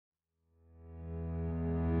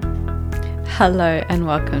Hello and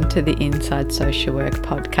welcome to the Inside Social Work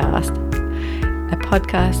podcast, a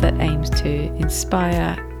podcast that aims to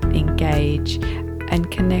inspire, engage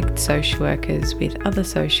and connect social workers with other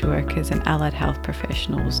social workers and allied health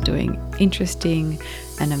professionals doing interesting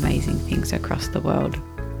and amazing things across the world.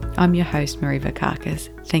 I'm your host, Marie Vakakis.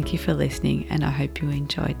 Thank you for listening and I hope you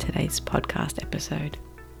enjoyed today's podcast episode.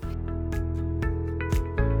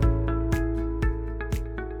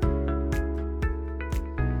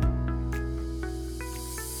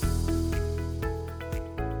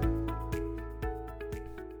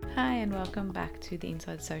 Hi and welcome back to the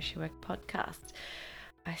Inside Social Work podcast.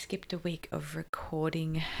 I skipped a week of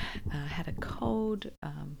recording, had a cold,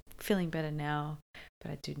 feeling better now,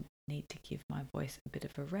 but I do need to give my voice a bit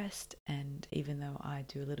of a rest. And even though I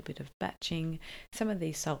do a little bit of batching, some of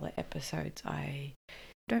these solo episodes I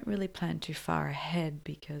don't really plan too far ahead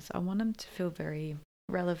because I want them to feel very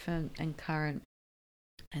relevant and current.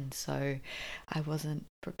 And so I wasn't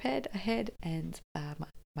prepared ahead and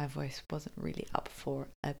my voice wasn't really up for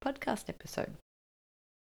a podcast episode.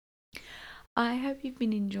 I hope you've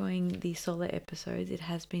been enjoying the solo episodes. It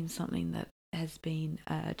has been something that has been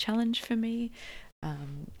a challenge for me.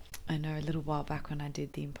 I know a little while back when I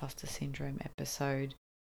did the imposter syndrome episode,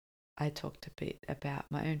 I talked a bit about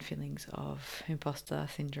my own feelings of imposter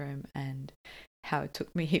syndrome and how it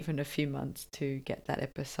took me even a few months to get that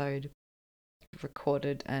episode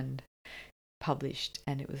recorded and published,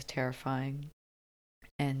 and it was terrifying.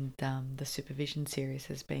 And the supervision series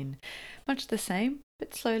has been much the same,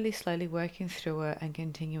 but slowly working through it and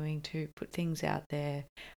continuing to put things out there.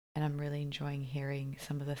 And I'm really enjoying hearing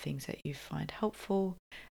some of the things that you find helpful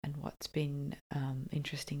and what's been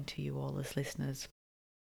interesting to you all as listeners.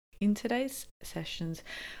 In today's sessions,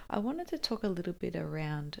 I wanted to talk a little bit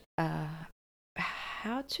around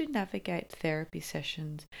how to navigate therapy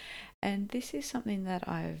sessions. And this is something that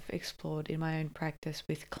I've explored in my own practice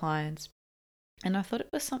with clients. And I thought it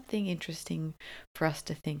was something interesting for us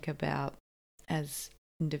to think about as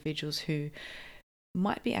individuals who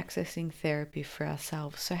might be accessing therapy for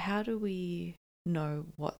ourselves. So how do we know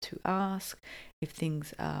what to ask, if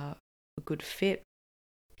things are a good fit,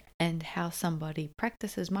 and how somebody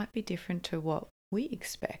practices might be different to what we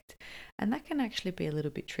expect. And that can actually be a little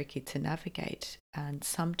bit tricky to navigate. And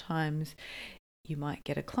sometimes you might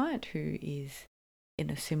get a client who is in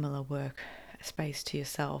a similar work space to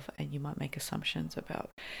yourself, and you might make assumptions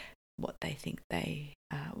about what they think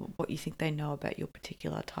what you think they know about your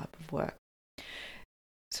particular type of work.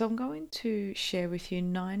 So I'm going to share with you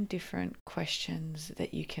 9 different questions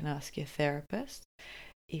that you can ask your therapist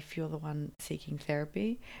if you're the one seeking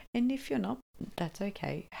therapy. And if you're not, that's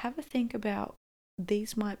okay. Have a think about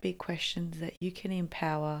these might be questions that you can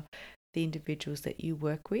empower the individuals that you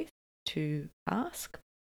work with to ask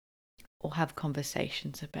or have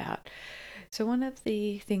conversations about. So one of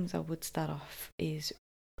the things I would start off is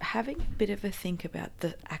having a bit of a think about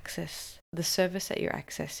the service that you're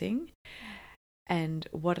accessing, and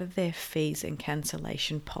what are their fees and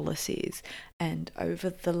cancellation policies. And over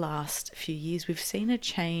the last few years, we've seen a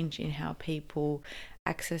change in how people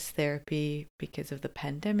access therapy because of the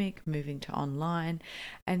pandemic, moving to online.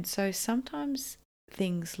 And so sometimes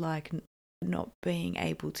things like not being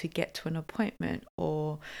able to get to an appointment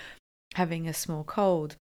or having a small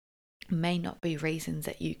cold may not be reasons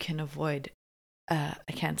that you can avoid a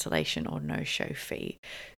cancellation or no-show fee.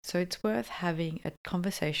 So it's worth having a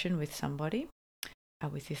conversation with somebody,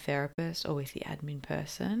 with your therapist or with the admin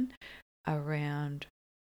person, around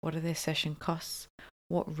what are their session costs,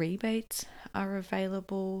 what rebates are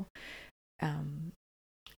available, any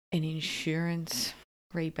insurance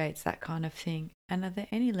rebates, that kind of thing. And are there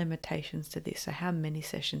any limitations to this? So how many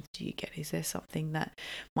sessions do you get? Is there something that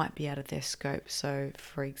might be out of their scope? So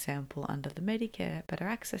for example, under the Medicare Better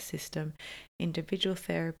Access system, individual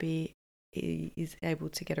therapy is able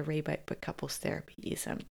to get a rebate, but couples therapy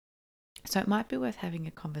isn't. So it might be worth having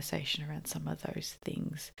a conversation around some of those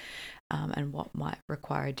things, and what might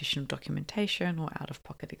require additional documentation or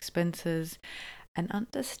out-of-pocket expenses, and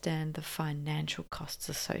understand the financial costs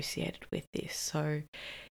associated with this. So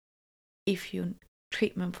if your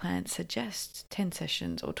treatment plan suggests 10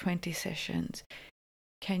 sessions or 20 sessions,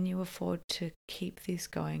 can you afford to keep this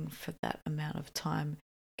going for that amount of time?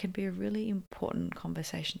 It can be a really important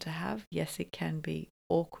conversation to have. Yes, it can be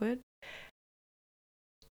awkward,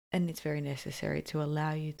 and it's very necessary to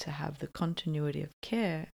allow you to have the continuity of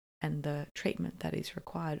care and the treatment that is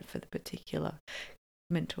required for the particular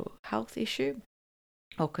mental health issue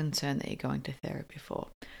or concern that you're going to therapy for.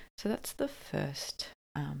 So that's the first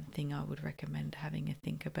thing I would recommend having a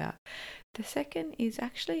think about. The second is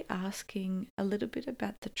actually asking a little bit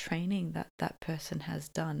about the training that that person has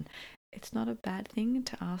done. it's not a bad thing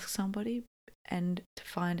to ask somebody and to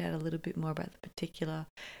find out a little bit more about the particular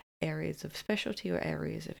areas of specialty or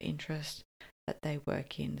areas of interest that they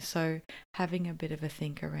work in. So having a bit of a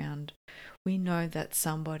think around, we know that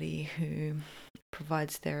somebody who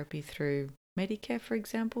provides therapy through Medicare, for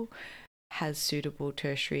example, has suitable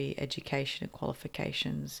tertiary education and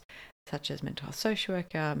qualifications such as mental health social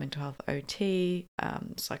worker, mental health OT,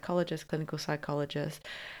 psychologist, clinical psychologist.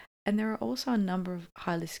 And there are also a number of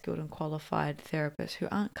highly skilled and qualified therapists who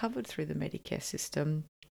aren't covered through the Medicare system,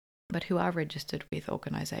 but who are registered with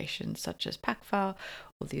organisations such as PACFA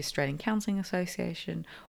or the Australian Counselling Association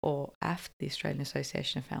or AFT, the Australian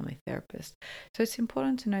Association of Family Therapists. So it's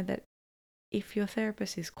important to know that if your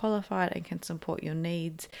therapist is qualified and can support your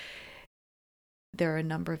needs, there are a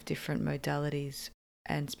number of different modalities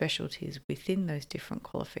and specialties within those different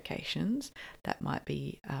qualifications that might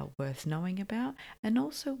be worth knowing about, and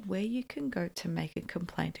also where you can go to make a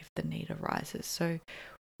complaint if the need arises. So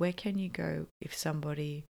where can you go if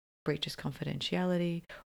somebody breaches confidentiality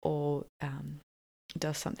or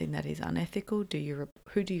does something that is unethical?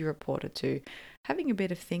 Who do you report it to? Having a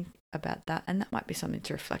bit of think about that, and that might be something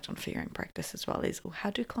to reflect on for your own practice as well, is, well, how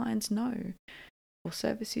do clients know or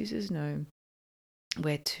service users know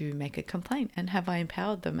where to make a complaint, and have I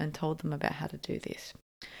empowered them and told them about how to do this?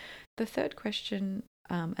 The third question,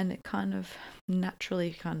 and it kind of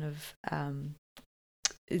naturally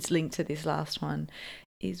is linked to this last one,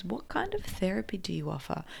 is what kind of therapy do you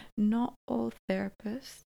offer? Not all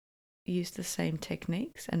therapists use the same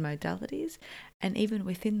techniques and modalities, and even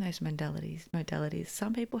within those modalities,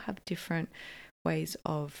 some people have different ways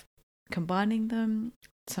of combining them.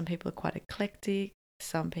 Some people are quite eclectic.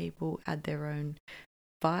 Some people add their own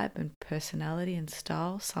vibe and personality and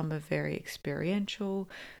style. Some are very experiential.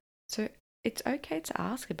 So it's okay to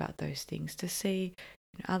ask about those things to see,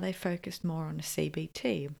 are they focused more on a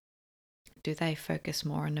CBT? Do they focus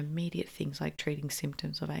more on immediate things like treating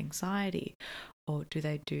symptoms of anxiety? Or do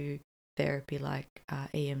they do therapy like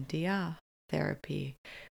EMDR therapy,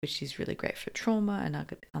 which is really great for trauma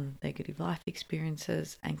and negative life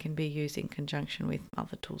experiences and can be used in conjunction with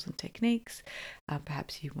other tools and techniques?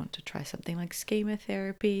 Perhaps you want to try something like schema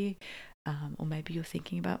therapy, or maybe you're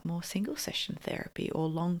thinking about more single session therapy or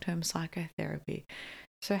long-term psychotherapy.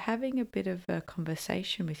 So having a bit of a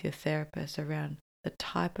conversation with your therapist around the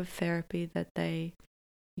type of therapy that they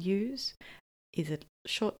use. Is it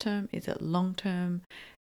short term? Is it long term?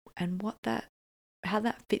 And how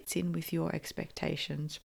that fits in with your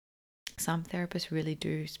expectations. Some therapists really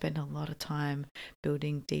do spend a lot of time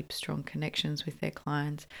building deep, strong connections with their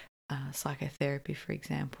clients. Psychotherapy, for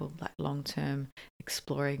example, like long-term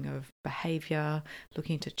exploring of behavior,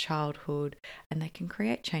 looking to childhood, and they can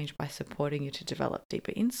create change by supporting you to develop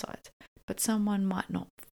deeper insights. But someone might not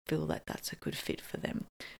feel that that's a good fit for them.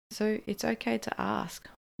 So it's okay to ask,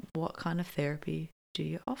 what kind of therapy do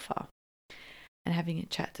you offer? And having a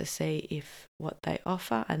chat to see if what they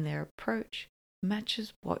offer and their approach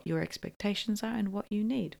matches what your expectations are and what you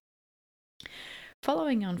need.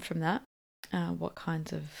 Following on from that, what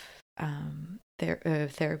kinds of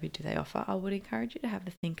therapy do they offer? I would encourage you to have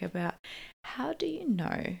a think about, how do you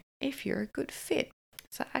know if you're a good fit?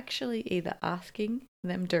 So actually either asking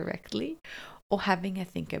them directly or having a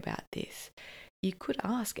think about this. You could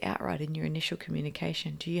ask outright in your initial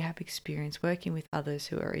communication, do you have experience working with others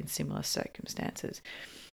who are in similar circumstances?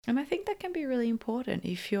 And I think that can be really important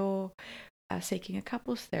if you're seeking a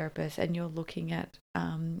couples therapist and you're looking at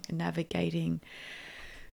navigating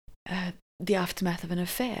the aftermath of an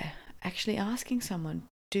affair. Actually asking someone,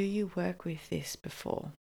 do you work with this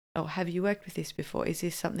before? Or have you worked with this before? Is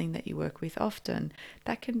this something that you work with often?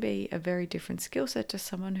 That can be a very different skill set to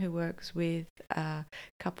someone who works with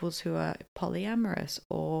couples who are polyamorous,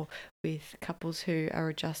 or with couples who are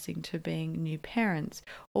adjusting to being new parents,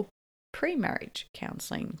 or pre-marriage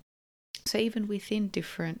counselling. So even within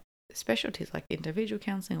different specialties like individual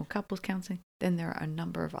counselling or couples counselling, then there are a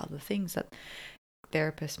number of other things that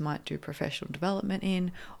therapists might do professional development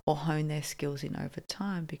in or hone their skills in over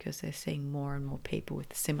time, because they're seeing more and more people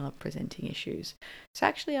with similar presenting issues. So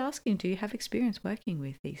actually asking, do you have experience working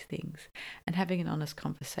with these things, and having an honest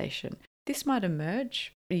conversation. This might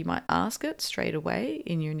emerge, you might ask it straight away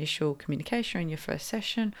in your initial communication or in your first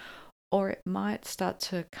session, or it might start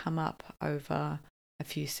to come up over a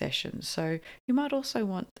few sessions. So you might also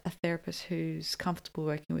want a therapist who's comfortable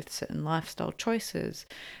working with certain lifestyle choices,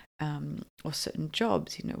 or certain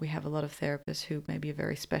jobs. We have a lot of therapists who maybe are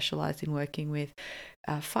very specialized in working with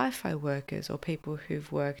FIFO workers, or people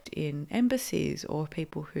who've worked in embassies, or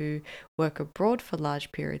people who work abroad for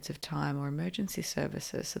large periods of time, or emergency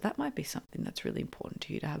services. So that might be something that's really important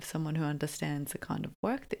to you, to have someone who understands the kind of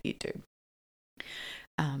work that you do.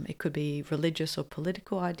 It could be religious or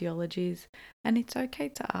political ideologies, and it's okay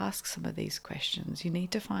to ask some of these questions. You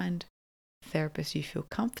need to find therapists you feel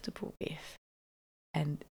comfortable with,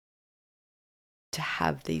 and to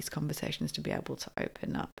have these conversations, to be able to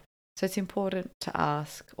open up. So it's important to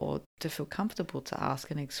ask, or to feel comfortable to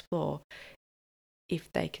ask and explore,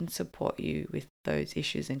 if they can support you with those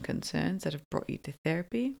issues and concerns that have brought you to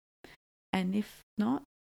therapy. And if not,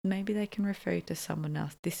 maybe they can refer you to someone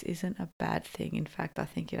else. This isn't a bad thing. In fact, I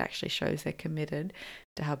think it actually shows they're committed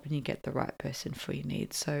to helping you get the right person for your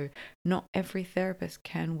needs. So not every therapist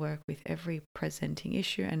can work with every presenting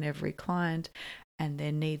issue and every client and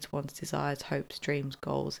their needs, wants, desires, hopes, dreams,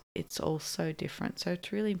 goals. It's all so different. So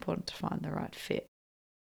it's really important to find the right fit.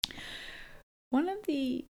 One of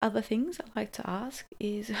the other things I like to ask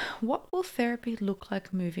is, what will therapy look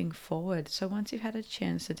like moving forward? So once you've had a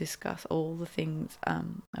chance to discuss all the things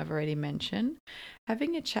I've already mentioned,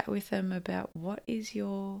 having a chat with them about what's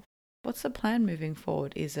the plan moving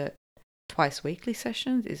forward? Is it twice weekly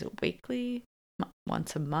sessions? Is it weekly?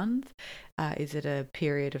 Once a month? Is it a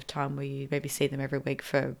period of time where you maybe see them every week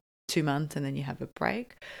for 2 months and then you have a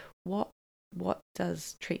break? What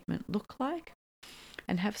does treatment look like?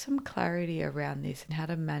 And have some clarity around this, and how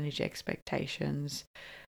to manage expectations,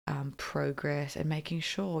 progress, and making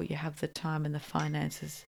sure you have the time and the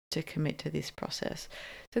finances to commit to this process.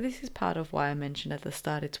 So this is part of why I mentioned at the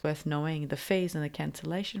start, it's worth knowing the fees and the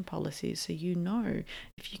cancellation policies, so you know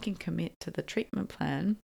if you can commit to the treatment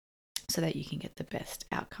plan, so that you can get the best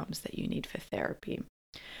outcomes that you need for therapy.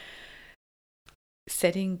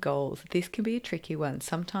 Setting goals. This can be a tricky one.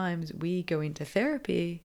 Sometimes we go into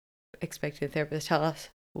therapy expecting the therapist to tell us,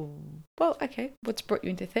 well, okay, what's brought you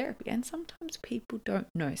into therapy? And sometimes people don't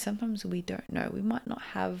know. Sometimes we don't know. We might not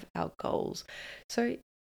have our goals. So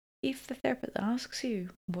if the therapist asks you,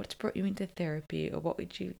 what's brought you into therapy, or what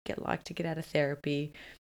would you like to get out of therapy,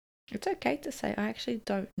 it's okay to say, I actually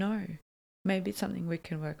don't know. Maybe it's something we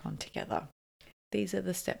can work on together. These are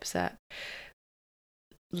the steps that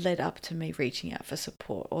led up to me reaching out for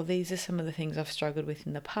support, or these are some of the things I've struggled with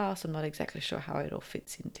in the past. I'm not exactly sure how it all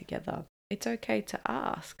fits in together. It's okay to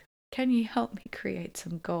ask, can you help me create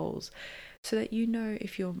some goals, so that you know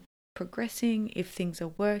if you're progressing, if things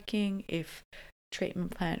are working, if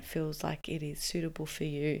treatment plan feels like it is suitable for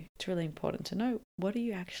you. It's really important to know, what are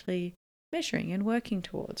you actually measuring and working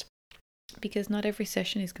towards? Because not every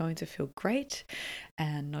session is going to feel great,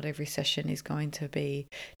 and not every session is going to be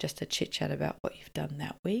just a chit chat about what you've done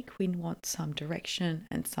that week. We want some direction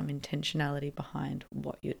and some intentionality behind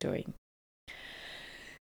what you're doing.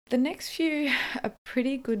 The next few are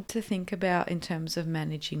pretty good to think about in terms of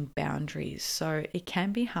managing boundaries. So it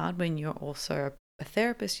can be hard when you're also a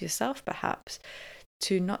therapist yourself, perhaps,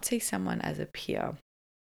 to not see someone as a peer.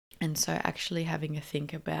 And so actually having a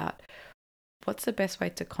think about, what's the best way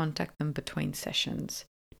to contact them between sessions?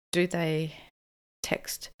 Do they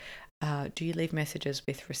text? Do you leave messages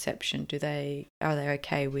with reception? Are they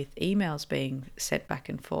okay with emails being sent back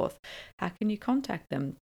and forth? How can you contact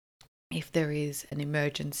them if there is an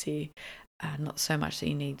emergency? Not so much that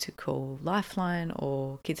you need to call Lifeline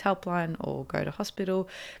or Kids Helpline or go to hospital,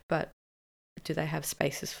 but do they have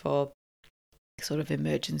spaces for sort of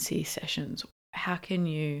emergency sessions? How can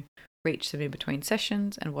you reach them in between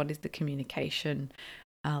sessions, and what is the communication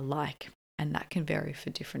like? And that can vary for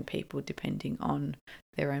different people depending on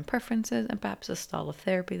their own preferences, and perhaps the style of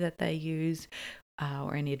therapy that they use,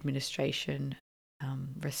 or any administration,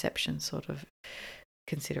 reception sort of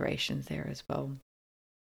considerations there as well.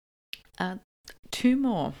 2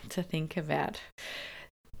 more to think about.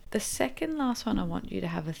 The second last one I want you to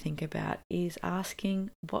have a think about is asking,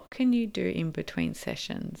 what can you do in between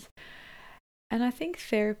sessions? And I think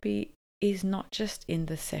therapy is not just in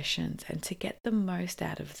the sessions, and to get the most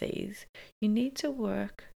out of these, you need to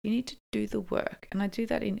do the work. And I do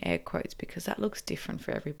that in air quotes because that looks different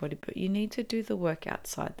for everybody, but you need to do the work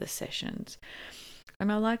outside the sessions.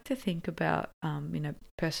 And I like to think about,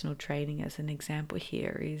 personal training as an example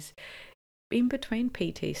here is, in between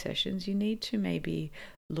PT sessions, you need to maybe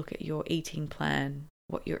look at your eating plan,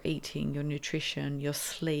 what you're eating, your nutrition, your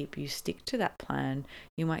sleep. You stick to that plan.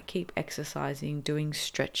 You might keep exercising, doing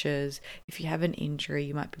stretches. If you have an injury,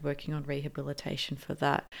 you might be working on rehabilitation for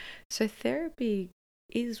that. So therapy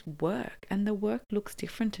is work, and the work looks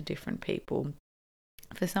different to different people.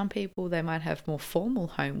 For some people, they might have more formal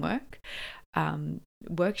homework,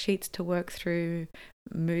 worksheets to work through,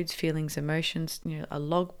 moods, feelings, emotions, a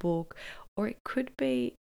logbook, or it could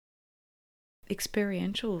be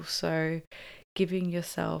experiential. So giving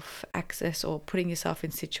yourself access or putting yourself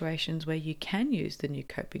in situations where you can use the new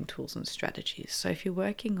coping tools and strategies. So if you're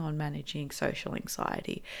working on managing social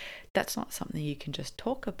anxiety, that's not something you can just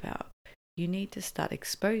talk about. You need to start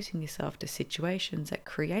exposing yourself to situations that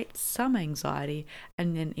create some anxiety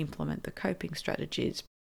and then implement the coping strategies.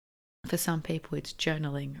 For some people, it's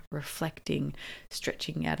journaling, reflecting,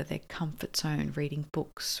 stretching out of their comfort zone, reading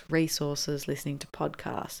books, resources, listening to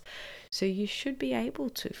podcasts. So you should be able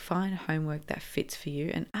to find homework that fits for you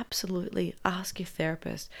and absolutely ask your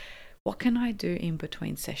therapist, what can I do in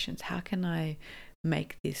between sessions? How can I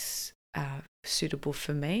make this suitable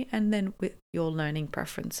for me? And then with your learning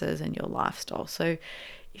preferences and your lifestyle. So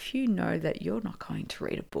if you know that you're not going to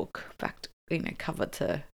read a book back to, cover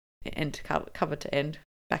to end,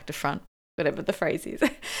 back to front, whatever the phrase is,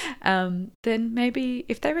 then maybe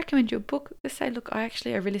if they recommend you a book, they say, look, I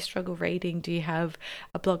really struggle reading. Do you have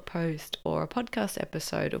a blog post or a podcast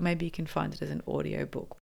episode? Or maybe you can find it as an audio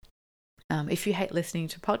book. If you hate listening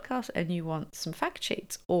to podcasts and you want some fact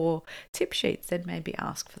sheets or tip sheets, then maybe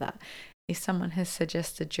ask for that. If someone has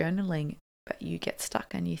suggested journaling, but you get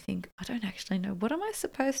stuck and you think, I don't actually know, what am I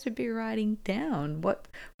supposed to be writing down? What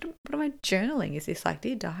am I journaling? Is this like,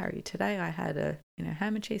 dear diary, today I had a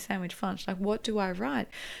ham and cheese sandwich for lunch. Like, what do I write?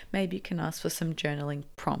 Maybe you can ask for some journaling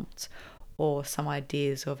prompts or some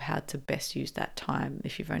ideas of how to best use that time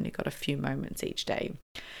if you've only got a few moments each day.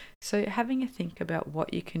 So having a think about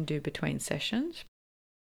what you can do between sessions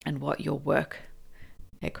and what your work,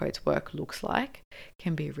 air quotes, work looks like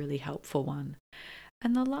can be a really helpful one.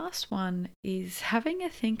 And the last one is having a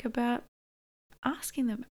think about asking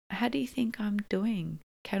them, how do you think I'm doing?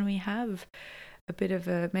 Can we have a bit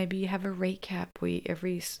of maybe you have a recap where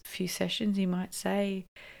every few sessions you might say,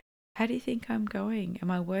 how do you think I'm going?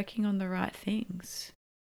 Am I working on the right things?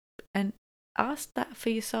 And ask that for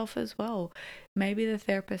yourself as well. Maybe the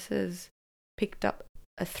therapist has picked up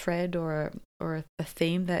a thread or a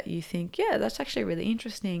theme that you think, yeah, that's actually really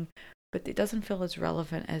interesting, but it doesn't feel as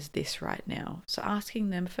relevant as this right now. So asking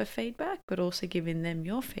them for feedback, but also giving them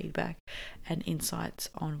your feedback and insights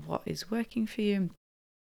on what is working for you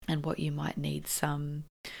and what you might need some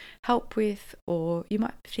help with, or you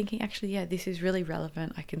might be thinking, actually, yeah, this is really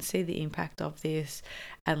relevant. I can see the impact of this,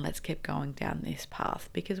 and let's keep going down this path,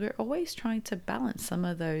 because we're always trying to balance some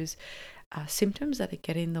of those symptoms that are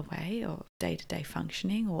getting in the way of day-to-day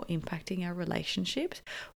functioning or impacting our relationships,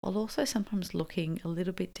 while also sometimes looking a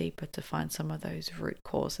little bit deeper to find some of those root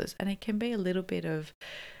causes. And it can be a little bit of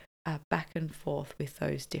back and forth with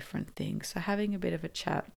those different things. So having a bit of a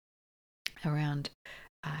chat around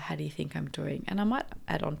how do you think I'm doing? And I might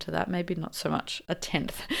add on to that, maybe not so much a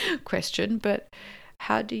 10th question, but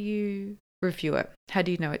how do you review it? How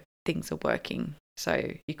do you know things are working?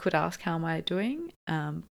 So you could ask, how am I doing?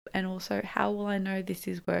 And also, how will I know this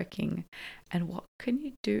is working? And what can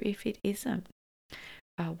you do if it isn't?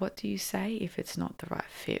 What do you say if it's not the right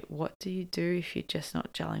fit? What do you do if you're just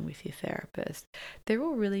not gelling with your therapist? They're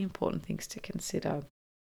all really important things to consider.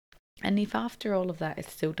 And if after all of that it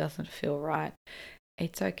still doesn't feel right,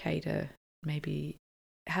 it's okay to maybe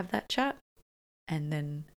have that chat and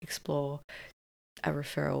then explore a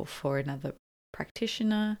referral for another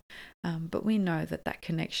practitioner. But we know that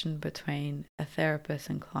connection between a therapist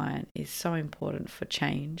and client is so important for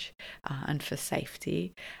change and for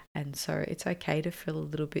safety. And so it's okay to feel a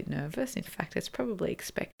little bit nervous. In fact, it's probably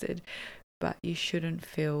expected, but you shouldn't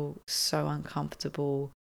feel so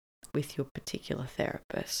uncomfortable with your particular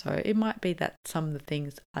therapist. So it might be that some of the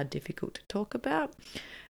things are difficult to talk about,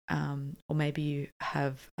 or maybe you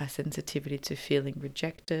have a sensitivity to feeling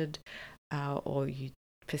rejected, or you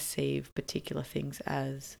perceive particular things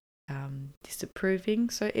as disapproving.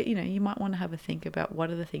 So you might want to have a think about what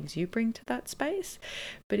are the things you bring to that space.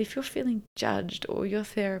 But if you're feeling judged, or your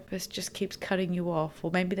therapist just keeps cutting you off,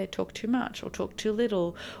 or maybe they talk too much or talk too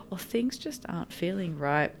little, or things just aren't feeling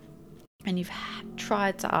right, and you've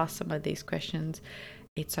tried to ask some of these questions,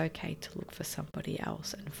 it's okay to look for somebody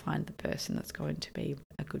else and find the person that's going to be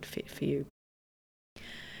a good fit for you.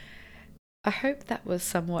 I hope that was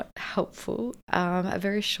somewhat helpful. A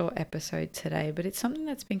very short episode today, but it's something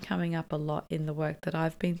that's been coming up a lot in the work that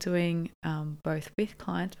I've been doing, both with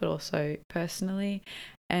clients but also personally.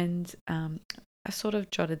 And I sort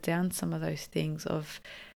of jotted down some of those things of,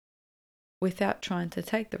 without trying to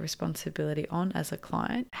take the responsibility on as a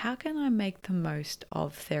client, how can I make the most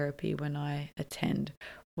of therapy when I attend?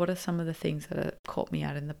 what are some of the things that have caught me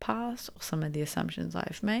out in the past, or some of the assumptions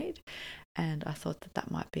I've made. And I thought that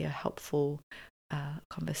might be a helpful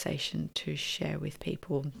conversation to share with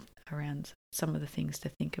people around some of the things to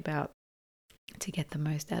think about to get the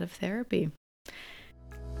most out of therapy.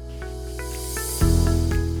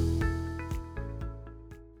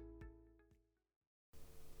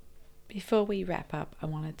 Before we wrap up, I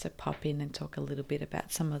wanted to pop in and talk a little bit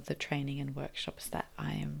about some of the training and workshops that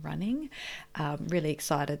I am running. Really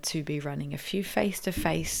excited to be running a few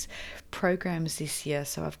face-to-face programs this year.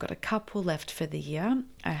 So I've got a couple left for the year.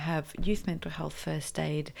 I have Youth Mental Health First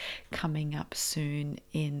Aid coming up soon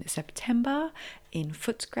in September in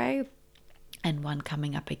Footscray, and one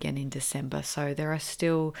coming up again in December. So there are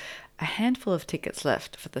still a handful of tickets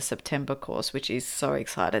left for the September course, which is so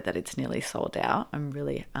excited that it's nearly sold out.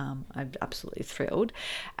 I'm absolutely thrilled.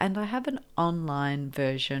 And I have an online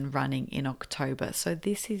version running in October. So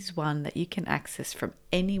this is one that you can access from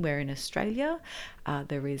anywhere in Australia.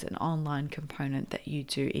 There is an online component that you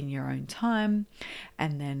do in your own time.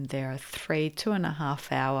 And then there are 3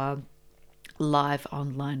 2.5 hour live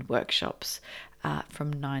online workshops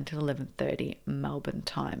from 9 to 11:30 Melbourne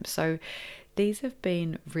time. So these have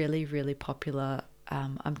been really, really popular.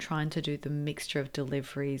 I'm trying to do the mixture of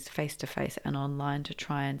deliveries face-to-face and online to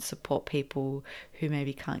try and support people who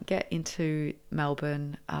maybe can't get into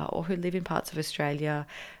Melbourne or who live in parts of Australia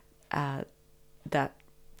that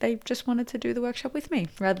they just wanted to do the workshop with me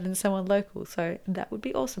rather than someone local. So that would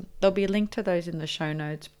be awesome. There'll be a link to those in the show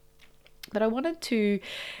notes. But I wanted to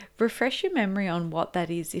refresh your memory on what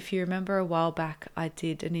that is. If you remember, a while back, I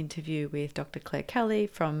did an interview with Dr. Claire Kelly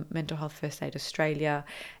from Mental Health First Aid Australia,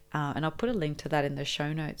 and I'll put a link to that in the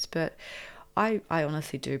show notes. But I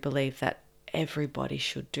honestly do believe that everybody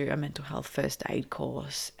should do a mental health first aid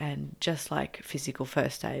course. And just like physical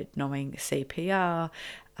first aid, knowing CPR,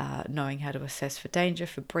 knowing how to assess for danger,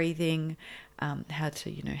 for breathing, how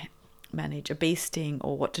to, manage a bee sting,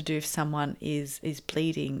 or what to do if someone is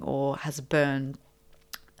bleeding or has a burn.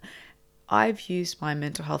 I've used my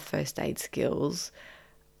mental health first aid skills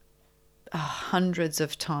hundreds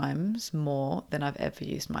of times more than I've ever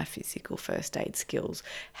used my physical first aid skills.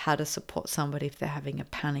 How to support somebody if they're having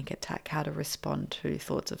a panic attack, how to respond to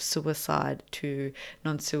thoughts of suicide, to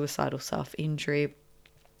non-suicidal self-injury,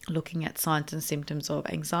 looking at signs and symptoms of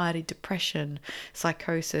anxiety, depression,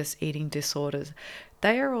 psychosis, eating disorders.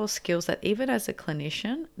 They are all skills that even as a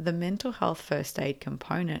clinician, the mental health first aid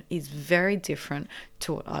component is very different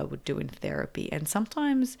to what I would do in therapy. And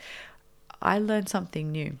sometimes I learn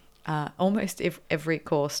something new. Almost every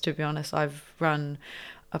course, to be honest, I've run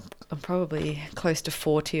probably close to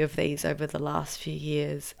 40 of these over the last few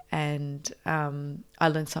years, and I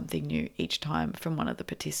learned something new each time from one of the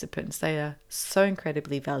participants. They are so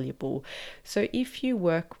incredibly valuable. So if you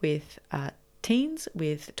work with teens,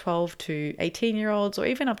 with 12 to 18-year-olds, or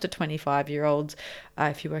even up to 25-year-olds,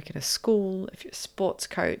 if you work in a school, if you're a sports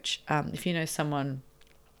coach, if you know someone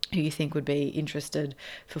who you think would be interested,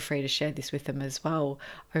 feel free to share this with them as well.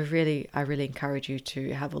 I really encourage you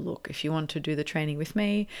to have a look. If you want to do the training with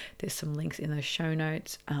me, there's some links in those show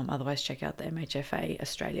notes. Otherwise, check out the MHFA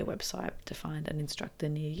Australia website to find an instructor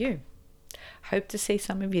near you. Hope to see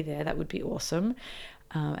some of you there. That would be awesome.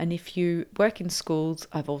 And if you work in schools,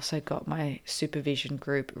 I've also got my supervision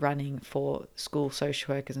group running for school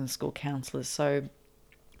social workers and school counsellors. So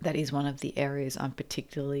that is one of the areas I'm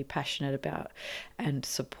particularly passionate about and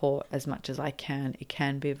support as much as I can. It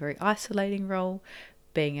can be a very isolating role,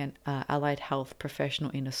 being an allied health professional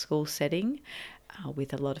in a school setting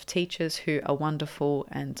with a lot of teachers who are wonderful,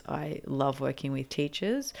 and I love working with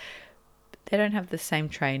teachers. They don't have the same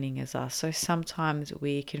training as us, so sometimes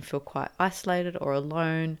we can feel quite isolated or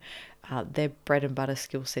alone. Their bread and butter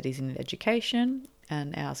skill set is in education,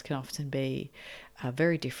 and ours can often be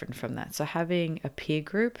very different from that. So having a peer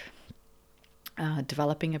group,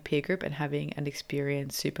 developing a peer group and having an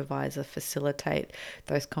experienced supervisor facilitate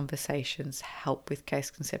those conversations, help with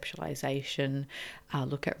case conceptualization,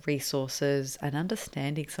 look at resources, and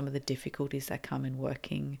understanding some of the difficulties that come in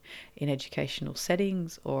working in educational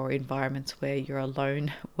settings or environments where you're a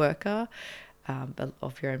lone worker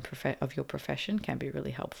of your profession can be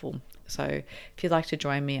really helpful. So if you'd like to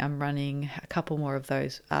join me, I'm running a couple more of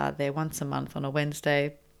those. They're once a month on a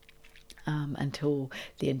Wednesday until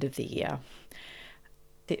the end of the year.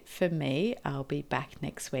 That's it for me. I'll be back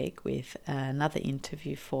next week with another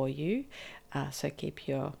interview for you. So keep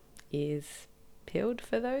your ears peeled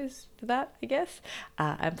for that, I guess.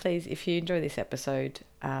 And please, if you enjoy this episode,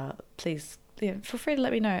 please feel free to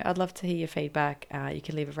let me know. I'd love to hear your feedback. You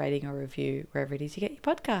can leave a rating or review wherever it is you get your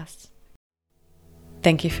podcasts.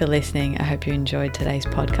 Thank you for listening. I hope you enjoyed today's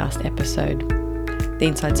podcast episode. The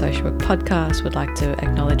Inside Social Work podcast would like to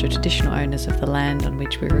acknowledge the traditional owners of the land on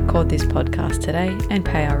which we record this podcast today and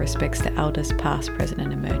pay our respects to elders past, present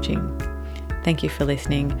and emerging. Thank you for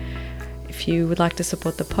listening. If you would like to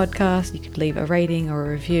support the podcast, you could leave a rating or a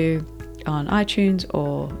review on iTunes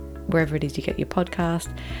or wherever it is you get your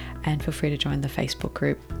podcast, and feel free to join the Facebook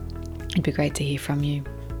group. It'd be great to hear from you.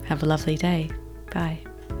 Have a lovely day. Bye.